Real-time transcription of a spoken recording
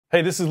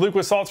Hey, this is Luke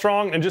with Salt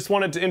Strong, and just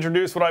wanted to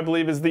introduce what I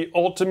believe is the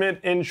ultimate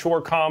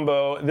inshore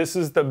combo. This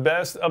is the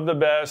best of the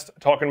best,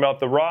 talking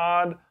about the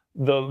rod,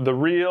 the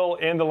reel,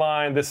 and the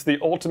line. This is the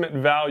ultimate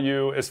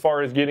value as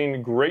far as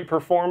getting great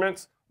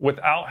performance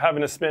without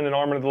having to spend an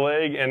arm and a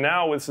leg. And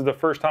now this is the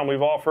first time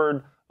we've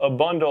offered a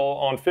bundle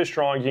on Fish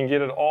Strong. You can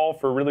get it all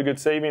for really good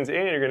savings,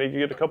 and you're going to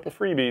get a couple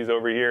freebies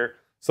over here.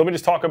 So let me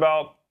just talk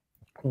about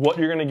what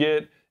you're going to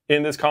get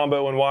in this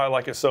combo and why I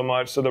like it so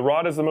much. So the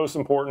rod is the most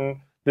important.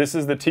 This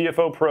is the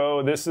TFO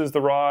Pro. This is the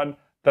rod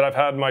that I've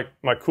had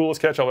my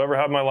coolest catch I'll ever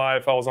have in my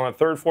life. I was on a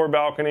third floor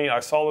balcony.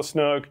 I saw the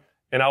snook,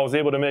 and I was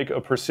able to make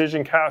a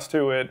precision cast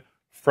to it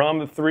from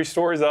the 3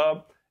 stories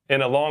up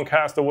and a long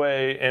cast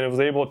away, and it was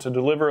able to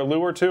deliver a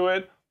lure to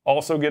it,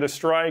 also get a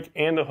strike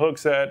and a hook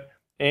set,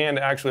 and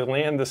actually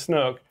land the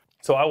snook.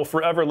 So I will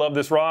forever love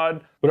this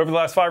rod. But over the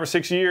last 5 or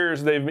 6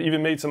 years, they've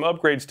even made some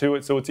upgrades to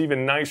it, so it's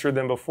even nicer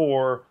than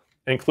before,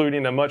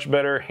 including a much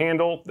better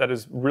handle that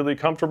is really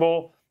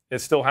comfortable. It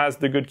still has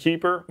the good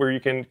keeper where you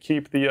can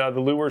keep the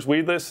lures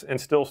weedless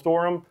and still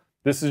store them.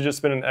 This has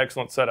just been an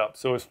excellent setup.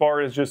 So as far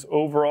as just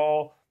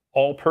overall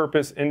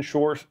all-purpose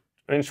inshore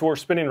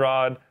spinning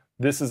rod,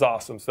 this is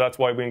awesome. So that's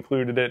why we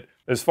included it.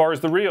 As far as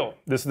the reel,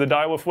 this is the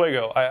Daiwa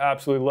Fuego. I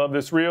absolutely love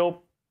this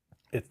reel.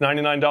 It's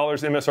 $99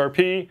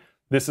 MSRP.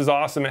 This is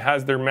awesome. It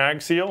has their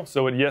mag seal.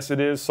 So yes, it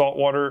is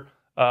saltwater.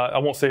 I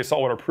won't say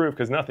saltwater proof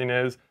because nothing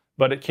is,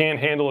 but it can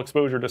handle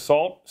exposure to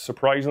salt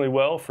surprisingly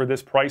well for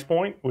this price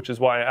point, which is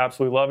why I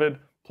absolutely love it.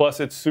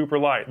 Plus, it's super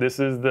light. This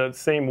is the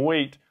same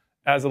weight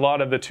as a lot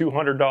of the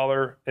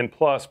 $200 and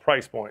plus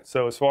price points.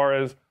 So as far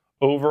as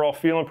overall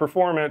feel and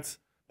performance,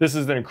 this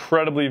is an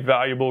incredibly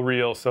valuable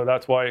reel. So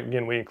that's why,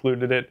 again, we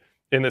included it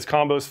in this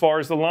combo. As far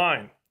as the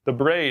line, the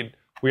braid,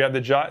 we have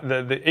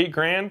the 8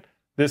 grand.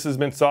 This has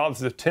been solid.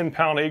 This is a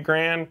 10-pound 8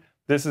 grand.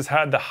 This has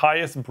had the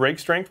highest break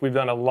strength. We've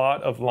done a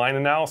lot of line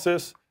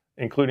analysis,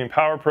 including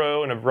Power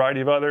Pro and a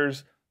variety of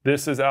others.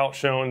 This has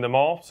outshone them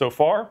all so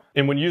far.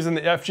 And when using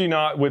the FG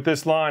knot with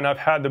this line, I've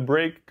had the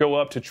break go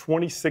up to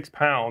 26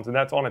 pounds, and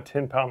that's on a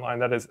 10-pound line.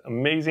 That is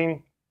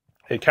amazing.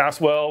 It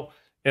casts well,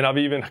 and I've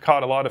even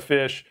caught a lot of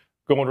fish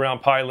going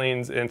around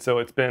pilings, and so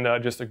it's been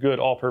just a good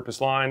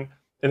all-purpose line.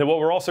 And then what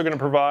we're also going to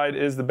provide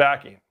is the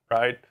backing,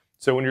 right?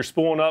 So when you're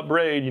spooling up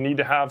braid, you need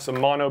to have some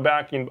mono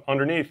backing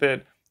underneath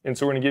it, and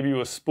so we're going to give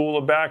you a spool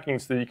of backing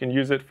so that you can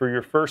use it for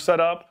your first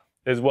setup,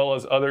 as well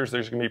as others.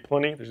 There's going to be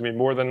plenty. There's going to be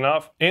more than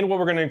enough. And what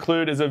we're going to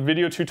include is a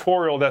video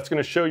tutorial that's going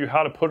to show you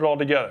how to put it all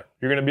together.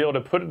 You're going to be able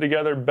to put it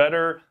together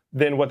better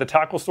than what the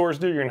tackle stores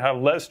do. You're going to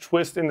have less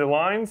twist in the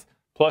lines.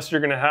 Plus,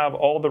 you're going to have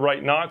all the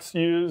right knots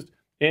used,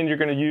 and you're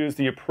going to use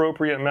the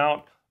appropriate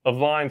amount of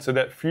line so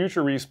that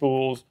future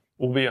respools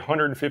will be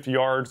 150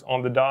 yards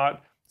on the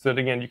dot. So that,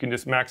 again, you can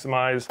just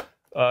maximize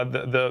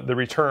the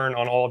return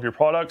on all of your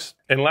products.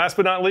 And last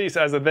but not least,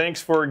 as a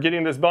thanks for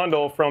getting this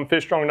bundle from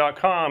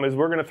fishstrong.com, is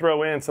we're going to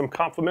throw in some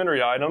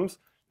complimentary items.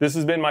 This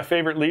has been my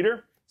favorite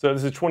leader. So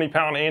this is a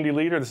 20-pound Andy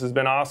leader. This has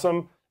been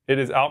awesome. It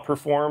has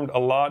outperformed a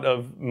lot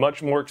of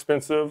much more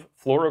expensive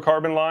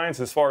fluorocarbon lines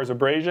as far as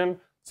abrasion.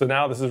 So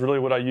now this is really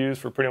what I use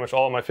for pretty much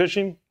all of my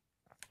fishing.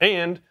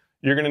 And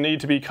you're going to need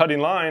to be cutting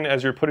line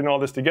as you're putting all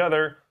this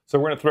together. So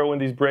we're going to throw in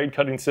these braid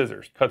cutting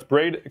scissors. Cuts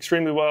braid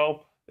extremely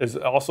well. Is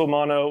also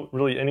mono,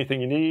 really anything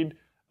you need.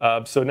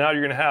 So now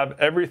you're going to have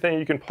everything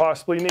you can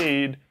possibly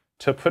need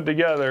to put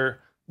together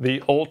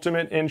the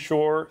ultimate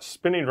inshore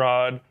spinning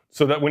rod,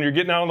 so that when you're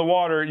getting out on the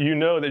water, you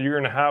know that you're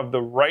going to have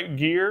the right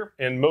gear,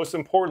 and most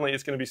importantly,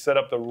 it's going to be set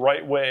up the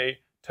right way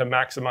to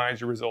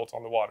maximize your results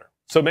on the water.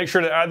 So make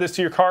sure to add this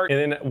to your cart,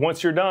 and then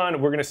once you're done,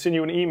 we're going to send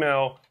you an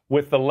email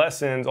with the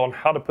lessons on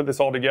how to put this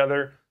all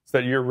together so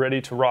that you're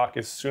ready to rock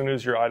as soon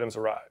as your items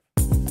arrive.